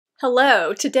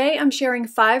Hello, today I'm sharing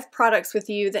 5 products with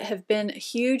you that have been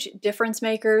huge difference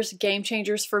makers, game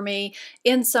changers for me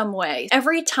in some way.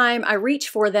 Every time I reach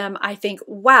for them, I think,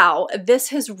 wow, this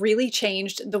has really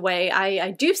changed the way I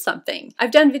do something.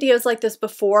 I've done videos like this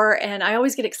before and I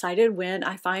always get excited when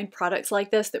I find products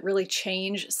like this that really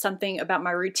change something about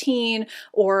my routine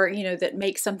or, that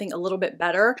make something a little bit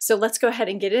better. So let's go ahead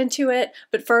and get into it.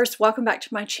 But first, welcome back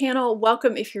to my channel.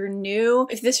 Welcome if you're new.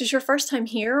 If this is your first time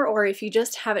here or if you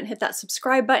just haven't hit that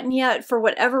subscribe button yet, for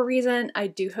whatever reason, I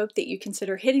do hope that you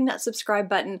consider hitting that subscribe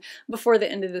button before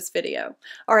the end of this video.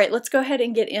 All right, let's go ahead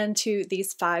and get into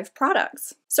these 5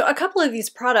 products. So a couple of these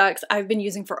products I've been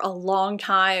using for a long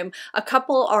time. A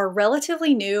couple are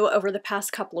relatively new over the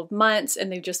past couple of months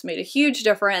and they've just made a huge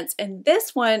difference. And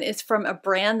this one is from a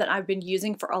brand that I've been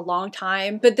using for a long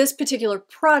time, but this particular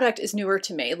product is newer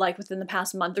to me, like within the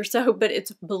past month or so, but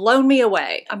it's blown me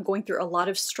away. I'm going through a lot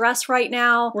of stress right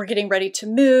now. We're getting ready to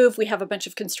move. We have a bunch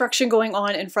of construction going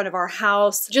on in front of our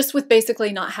house, just with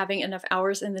basically not having enough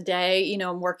hours in the day.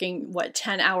 I'm working,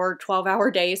 10-hour,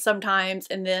 12-hour days sometimes,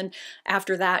 and then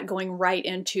after that going right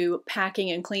into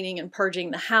packing and cleaning and purging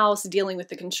the house, dealing with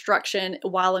the construction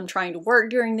while I'm trying to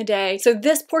work during the day. So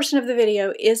this portion of the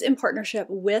video is in partnership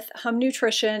with Hum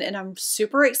Nutrition and I'm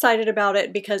super excited about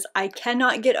it because I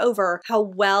cannot get over how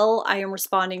well I am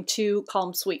responding to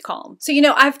Calm Sweet Calm. So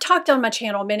I've talked on my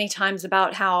channel many times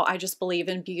about how I just believe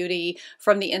in beauty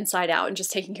from the inside out and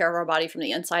just taking care of our body from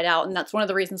the inside out, and that's one of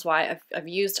the reasons why I've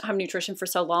used Hum Nutrition for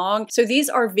so long. So these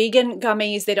are vegan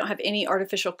gummies. They don't have any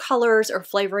artificial colors or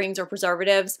flavorings or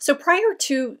preservatives. So prior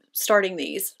to starting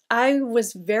these, I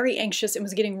was very anxious and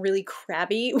was getting really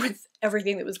crabby with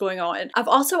everything that was going on. I've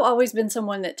also always been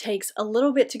someone that takes a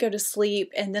little bit to go to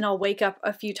sleep and then I'll wake up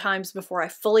a few times before I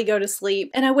fully go to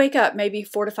sleep, and I wake up maybe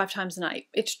 4 to 5 times a night.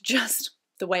 It's just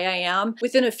the way I am.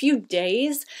 Within a few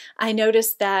days, I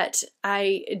noticed that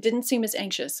I didn't seem as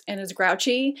anxious and as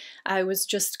grouchy. I was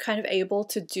just kind of able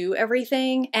to do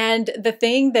everything. And the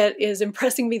thing that is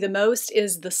impressing me the most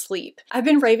is the sleep. I've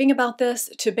been raving about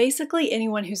this to basically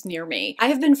anyone who's near me. I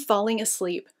have been falling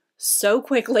asleep so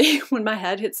quickly when my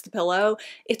head hits the pillow.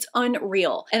 It's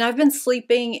unreal. And I've been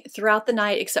sleeping throughout the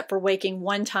night except for waking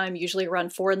one time, usually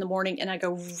around 4 in the morning, and I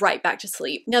go right back to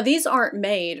sleep. Now these aren't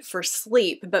made for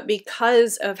sleep, but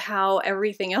because of how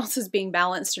everything else is being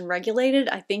balanced and regulated,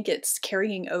 I think it's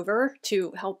carrying over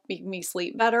to help make me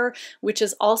sleep better, which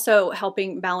is also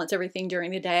helping balance everything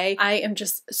during the day. I am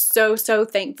just so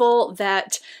thankful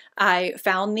that I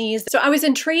found these. So I was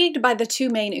intrigued by the 2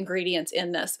 main ingredients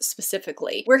in this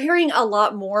specifically. We're hearing a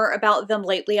lot more about them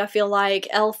lately. I feel like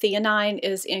L-theanine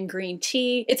is in green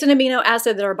tea. It's an amino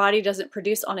acid that our body doesn't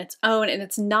produce on its own and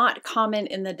it's not common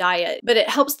in the diet, but it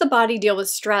helps the body deal with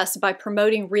stress by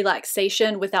promoting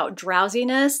relaxation without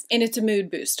drowsiness, and it's a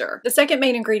mood booster. The second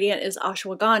main ingredient is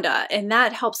ashwagandha, and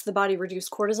that helps the body reduce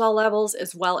cortisol levels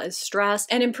as well as stress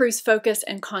and improves focus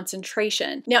and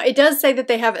concentration. Now it does say that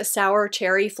they have a sour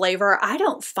cherry flavor. I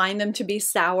don't find them to be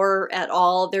sour at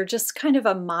all. They're just kind of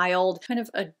a mild, kind of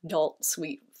adult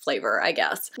sweet flavor, I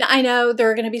guess. Now I know there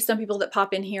are going to be some people that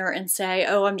pop in here and say,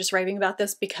 oh, I'm just raving about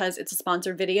this because it's a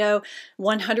sponsored video.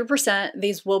 100%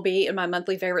 these will be in my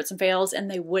monthly favorites and fails, and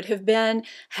they would have been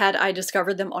had I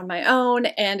discovered them on my own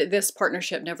and this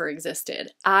partnership never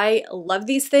existed. I love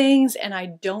these things and I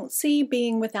don't see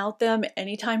being without them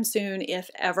anytime soon, if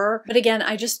ever. But again,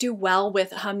 I just do well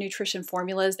with Hum Nutrition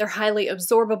formulas. They're highly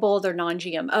absorbable, they're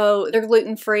non-GMO, they're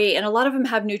gluten-free, and a lot of them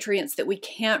have nutrients that we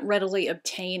can't readily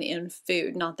obtain in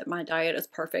food. Not that my diet is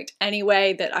perfect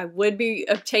anyway, that I would be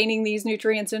obtaining these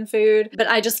nutrients in food, but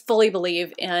I just fully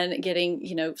believe in getting,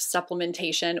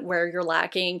 supplementation where you're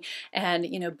lacking and,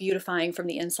 beautifying from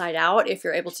the inside out if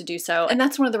you're able to do so. And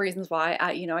that's one of the reasons why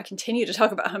I continue to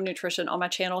talk about Hum Nutrition on my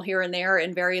channel here and there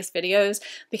in various videos,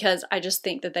 because I just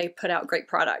think that they put out great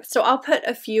products. So I'll put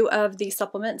a few of the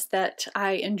supplements that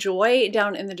I enjoy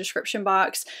down in the description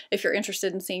box if you're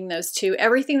interested in seeing those too.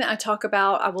 Everything that I talk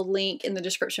about, I will link in the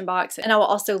description box, and I will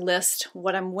also list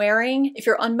what I'm wearing. If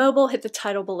you're on mobile, hit the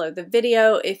title below the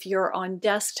video. If you're on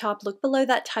desktop, look below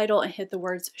that title and hit the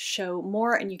words show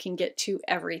more and you can get to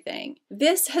everything.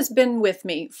 This has been with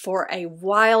me for a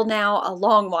while now, a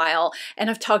long while,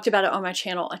 and I've talked about it on my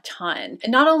channel a ton.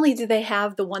 And not only do they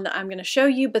have the one that I'm going to show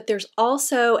you, but there's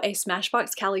also a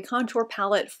Smashbox Cali Contour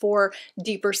palette for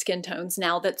deeper skin tones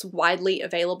now that's widely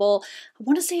available. I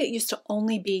want to say it used to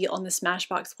only be on the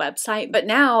Smashbox website, but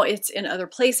now it's in other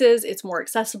places. It's more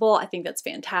accessible. I think that's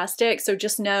fantastic. So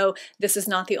just know this is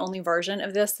not the only version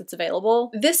of this that's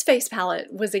available. This face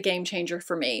palette was a game changer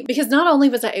for me because not only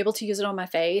was I able to use it on my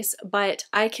face, but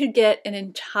I could get an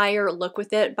entire look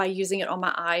with it by using it on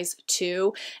my eyes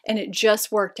too, and it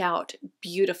just worked out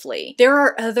beautifully. There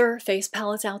are other face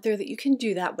palettes out there that you can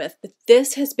do that with, but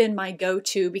this has been my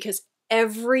go-to because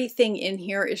everything in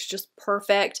here is just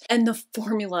perfect and the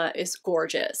formula is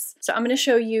gorgeous. So I'm going to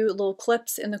show you little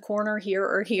clips in the corner here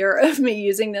or here of me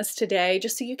using this today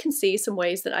just so you can see some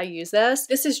ways that I use this.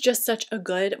 This is just such a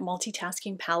good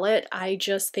multitasking palette. I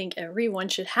just think everyone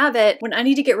should have it. When I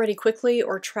need to get ready quickly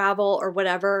or travel or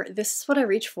whatever, this is what I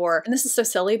reach for. And this is so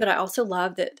silly, but I also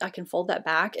love that I can fold that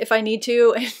back if I need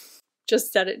to.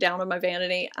 Just set it down on my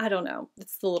vanity. I don't know.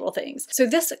 It's the little things. So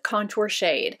this contour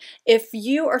shade, if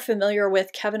you are familiar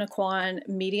with Kevyn Aucoin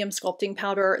medium sculpting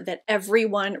powder that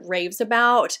everyone raves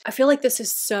about, I feel like this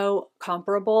is so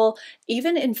comparable.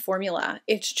 Even in formula,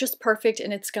 it's just perfect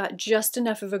and it's got just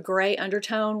enough of a gray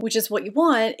undertone, which is what you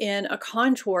want in a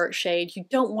contour shade. You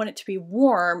don't want it to be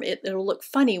warm. It'll look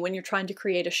funny when you're trying to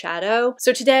create a shadow.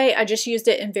 So today I just used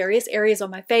it in various areas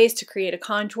on my face to create a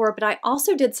contour, but I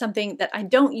also did something that I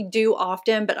don't do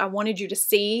often, but I wanted you to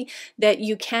see that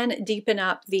you can deepen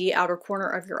up the outer corner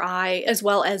of your eye as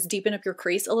well as deepen up your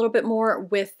crease a little bit more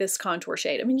with this contour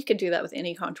shade. I mean, you could do that with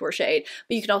any contour shade,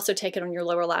 but you can also take it on your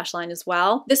lower lash line as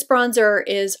well. This bronzer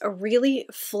is a really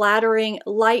flattering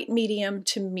light medium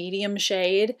to medium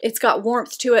shade. It's got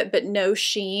warmth to it, but no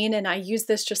sheen. And I use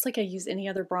this just like I use any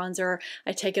other bronzer.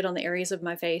 I take it on the areas of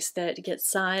my face that get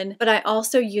sun, but I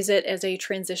also use it as a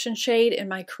transition shade in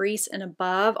my crease and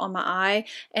above on my eye.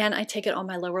 And I take it on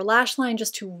my lower lash line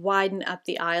just to widen up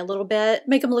the eye a little bit,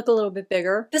 make them look a little bit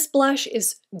bigger. This blush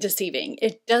is deceiving.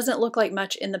 It doesn't look like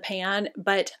much in the pan,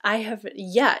 but I have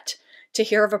yet to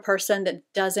hear of a person that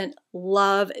doesn't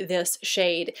love this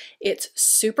shade. It's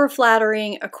super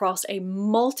flattering across a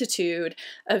multitude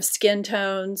of skin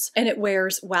tones and it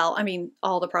wears well. I mean,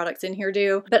 all the products in here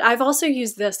do, but I've also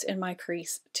used this in my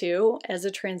crease too as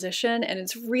a transition and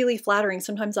it's really flattering.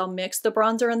 Sometimes I'll mix the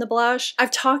bronzer and the blush.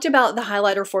 I've talked about the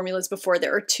highlighter formulas before.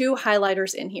 There are two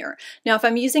highlighters in here. Now, if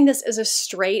I'm using this as a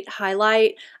straight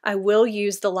highlight, I will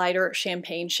use the lighter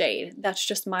champagne shade. That's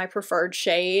just my preferred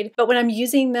shade. But when I'm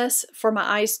using this for my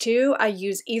eyes too, I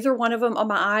use either one of them on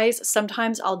my eyes.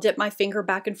 Sometimes I'll dip my finger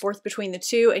back and forth between the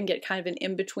two and get kind of an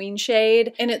in-between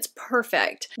shade, and it's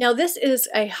perfect. Now, this is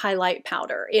a highlight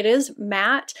powder. It is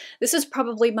matte. This is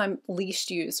probably my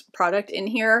least used product in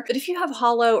here, but if you have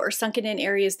hollow or sunken in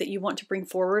areas that you want to bring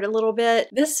forward a little bit,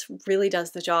 this really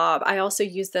does the job. I also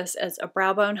use this as a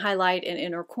brow bone highlight and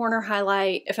inner corner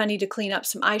highlight. If I need to clean up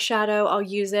some eyeshadow, I'll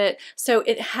use it. So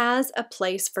it has a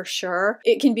place for sure.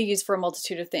 It can be used for a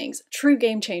multitude of things. True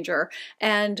game changer,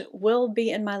 and will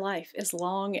be in my life as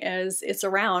long as it's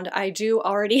around. I do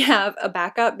already have a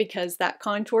backup because that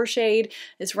contour shade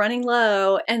is running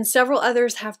low and several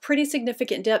others have pretty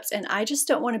significant dips, and I just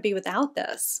don't want to be without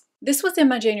this. This was in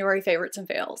my January favorites and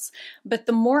fails, but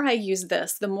the more I use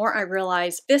this, the more I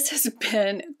realize this has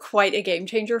been quite a game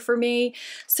changer for me.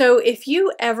 So if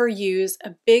you ever use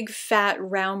a big fat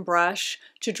round brush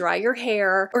to dry your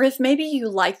hair, or if maybe you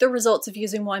like the results of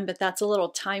using one, but that's a little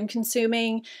time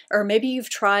consuming, or maybe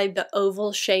you've tried the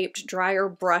oval shaped dryer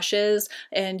brushes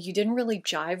and you didn't really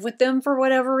jive with them for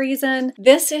whatever reason,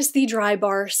 this is the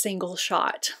Drybar single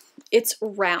shot. It's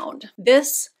round.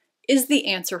 This is the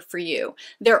answer for you.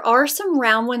 There are some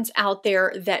round ones out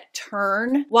there that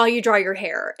turn while you dry your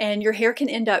hair, and your hair can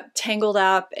end up tangled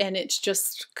up and it's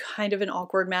just kind of an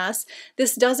awkward mess.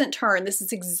 This doesn't turn. This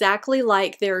is exactly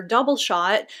like their double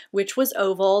shot, which was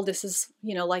oval. This is,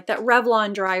 you know, like that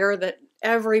Revlon dryer that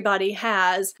everybody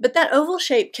has, but that oval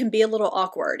shape can be a little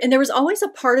awkward. And there was always a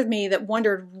part of me that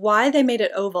wondered why they made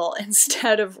it oval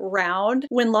instead of round,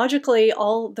 when logically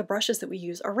all the brushes that we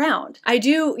use are round. I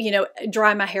do, you know,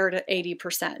 dry my hair to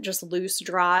 80%, just loose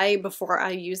dry before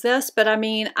I use this. But I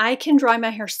mean, I can dry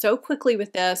my hair so quickly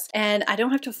with this and I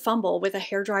don't have to fumble with a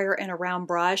hairdryer and a round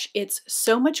brush. It's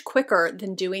so much quicker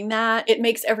than doing that. It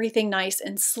makes everything nice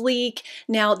and sleek.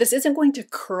 Now, this isn't going to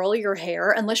curl your hair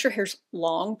unless your hair's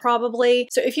long, probably.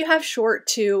 So if you have short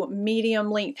to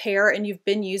medium length hair and you've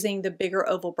been using the bigger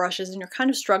oval brushes and you're kind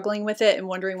of struggling with it and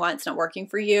wondering why it's not working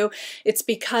for you, it's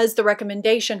because the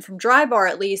recommendation from Drybar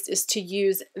at least is to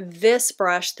use this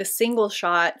brush, the single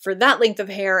shot, for that length of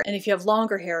hair, and if you have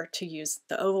longer hair, to use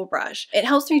the oval brush. It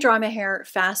helps me dry my hair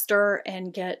faster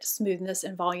and get smoothness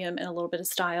and volume and a little bit of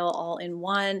style all in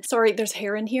one. Sorry, there's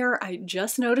hair in here. I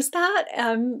just noticed that.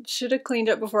 Should have cleaned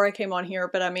it before I came on here,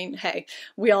 but I mean, hey,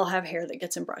 we all have hair that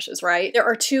gets in brushes, right? right. There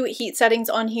are 2 heat settings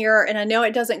on here, and I know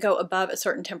it doesn't go above a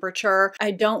certain temperature.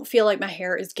 I don't feel like my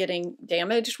hair is getting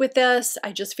damaged with this.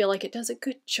 I just feel like it does a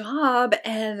good job.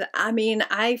 And I mean,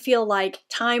 I feel like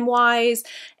time-wise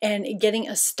and getting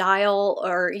a style,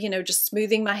 or, you know, just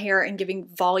smoothing my hair and giving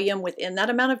volume within that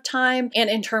amount of time, and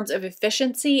in terms of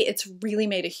efficiency, it's really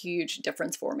made a huge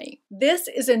difference for me. This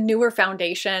is a newer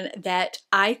foundation that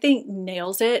I think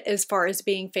nails it as far as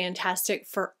being fantastic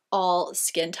for all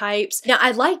skin types. Now,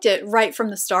 I liked it right from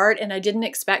the start and I didn't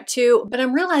expect to, but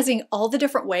I'm realizing all the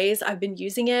different ways I've been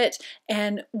using it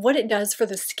and what it does for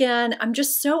the skin. I'm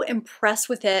just so impressed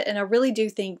with it, and I really do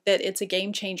think that it's a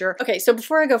game changer. Okay, so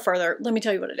before I go further, let me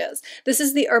tell you what it is. This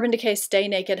is the Urban Decay Stay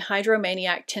Naked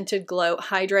Hydromaniac Tinted Glow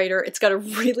Hydrator. It's got a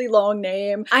really long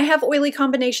name. I have oily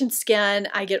combination skin.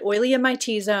 I get oily in my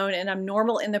T-zone and I'm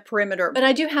normal in the perimeter, but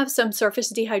I do have some surface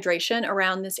dehydration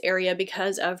around this area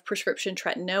because of prescription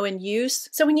tretinoin in use.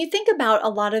 So when you think about a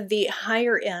lot of the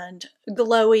higher end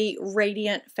glowy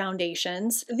radiant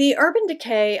foundations, the Urban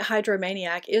Decay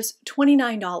Hydromaniac is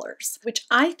 $29, which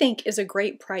I think is a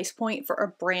great price point for a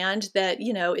brand that,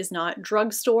 you know, is not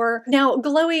drugstore. Now,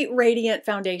 glowy radiant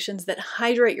foundations that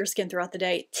hydrate your skin throughout the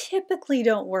day typically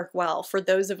don't work well for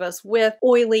those of us with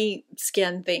oily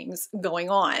skin things going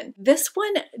on. This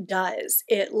one does.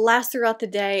 It lasts throughout the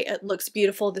day. It looks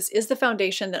beautiful. This is the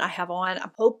foundation that I have on.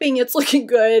 I'm hoping it's looking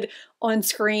good on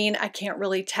screen. I can't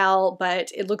really tell,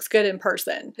 but it looks good in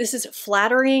person. This is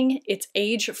flattering. It's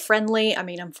age friendly. I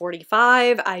mean, I'm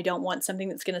 45. I don't want something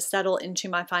that's going to settle into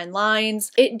my fine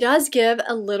lines. It does give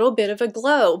a little bit of a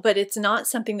glow, but it's not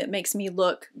something that makes me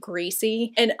look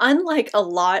greasy. And unlike a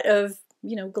lot of,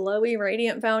 you know, glowy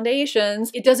radiant foundations,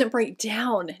 it doesn't break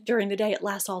down during the day. It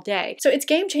lasts all day. So it's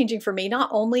game changing for me, not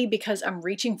only because I'm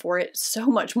reaching for it so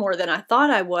much more than I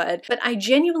thought I would, but I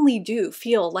genuinely do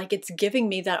feel like it's giving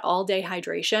me that all day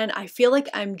hydration. I feel like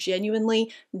I'm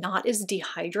genuinely not as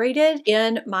dehydrated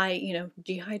in my, you know,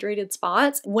 dehydrated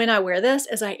spots when I wear this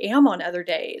as I am on other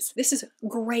days. This is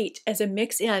great as a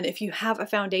mix in if you have a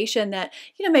foundation that,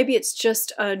 you know, maybe it's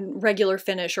just a regular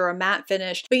finish or a matte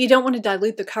finish, but you don't want to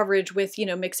dilute the coverage with, you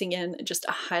know, mixing in just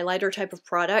a highlighter type of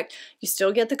product. You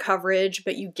still get the coverage,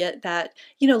 but you get that,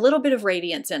 you know, little bit of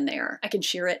radiance in there. I can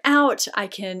sheer it out. I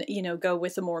can, you know, go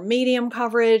with a more medium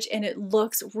coverage, and it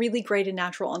looks really great and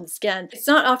natural on the skin. It's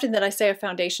not often that I say a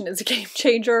foundation is a game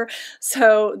changer,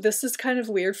 so this is kind of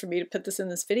weird for me to put this in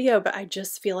this video, but I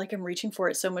just feel like I'm reaching for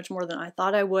it so much more than I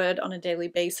thought I would on a daily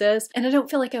basis. And I don't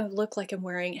feel like I look like I'm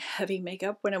wearing heavy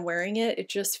makeup when I'm wearing it. It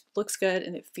just looks good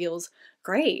and it feels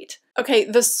great. Okay,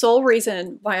 the sole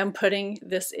reason why I'm putting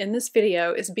this in this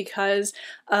video is because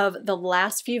of the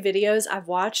last few videos I've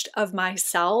watched of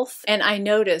myself, and I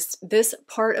noticed this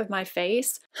part of my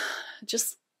face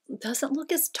just doesn't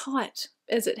look as taut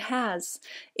as it has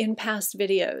in past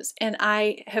videos, and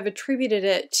I have attributed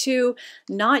it to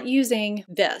not using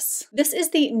this. This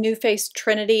is the NuFace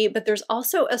Trinity, but there's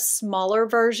also a smaller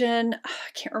version. I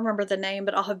can't remember the name,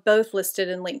 but I'll have both listed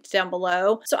and linked down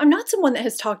below. So I'm not someone that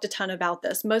has talked a ton about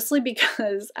this, mostly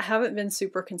because I haven't been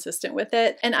super consistent with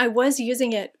it, and I was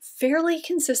using it fairly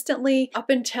consistently up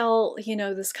until, you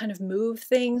know, this kind of move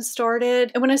thing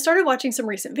started. And when I started watching some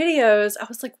recent videos, I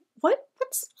was like,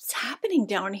 what's happening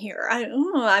down here?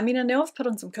 I mean, I know I've put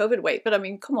on some COVID weight, but I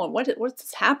mean, come on,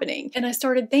 what's happening? And I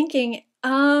started thinking,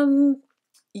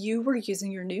 you were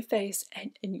using your NuFace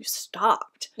and you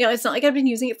stopped. Now, it's not like I've been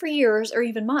using it for years or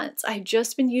even months. I've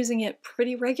just been using it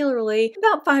pretty regularly,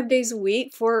 about 5 days a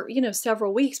week for, you know,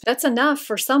 several weeks. That's enough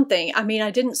for something. I mean,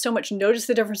 I didn't so much notice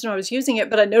the difference when I was using it,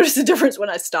 but I noticed the difference when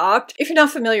I stopped. If you're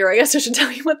not familiar, I guess I should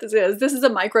tell you what this is. This is a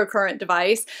microcurrent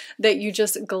device that you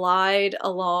just glide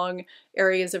along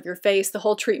areas of your face. The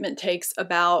whole treatment takes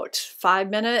about 5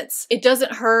 minutes. It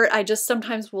doesn't hurt. I just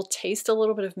sometimes will taste a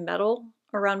little bit of metal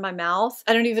around my mouth.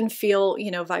 I don't even feel,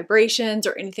 you know, vibrations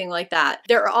or anything like that.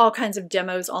 There are all kinds of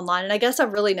demos online, and I guess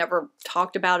I've really never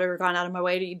talked about it or gone out of my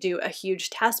way to do a huge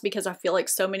test because I feel like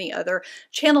so many other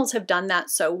channels have done that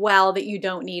so well that you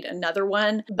don't need another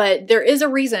one. But there is a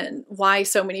reason why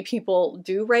so many people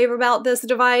do rave about this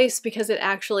device, because it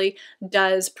actually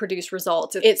does produce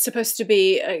results. It's supposed to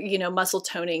be, you know, muscle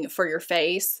toning for your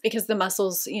face, because the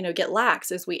muscles, you know, get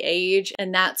lax as we age,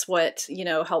 and that's what, you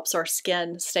know, helps our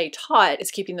skin stay taut. It's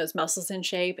keeping those muscles in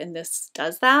shape, and this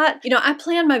does that. You know, I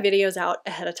plan my videos out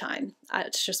ahead of time.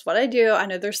 It's just what I do. I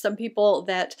know there's some people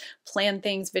that plan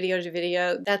things video to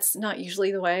video. That's not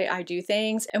usually the way I do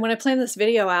things. And when I planned this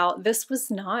video out, this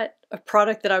was not a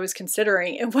product that I was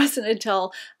considering. It wasn't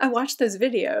until I watched those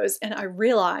videos and I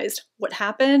realized what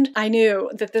happened. I knew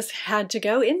that this had to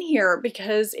go in here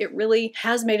because it really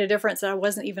has made a difference that I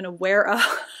wasn't even aware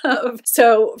of.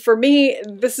 So for me,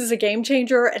 this is a game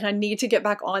changer and I need to get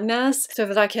back on this so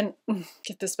that I can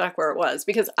get this back where it was,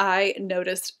 because I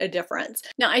noticed a difference.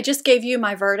 Now, I just gave you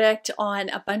my verdict on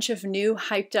a bunch of new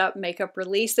hyped up makeup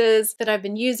releases that I've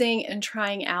been using and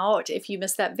trying out. If you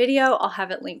missed that video, I'll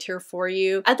have it linked here for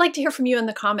you. I'd like to hear from you in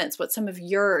the comments what some of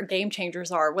your game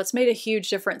changers are, what's made a huge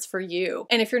difference for you.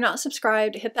 And if you're not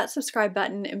subscribed, hit that subscribe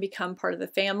button and become part of the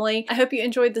family. I hope you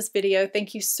enjoyed this video.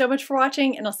 Thank you so much for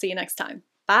watching, and I'll see you next time.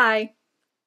 Bye!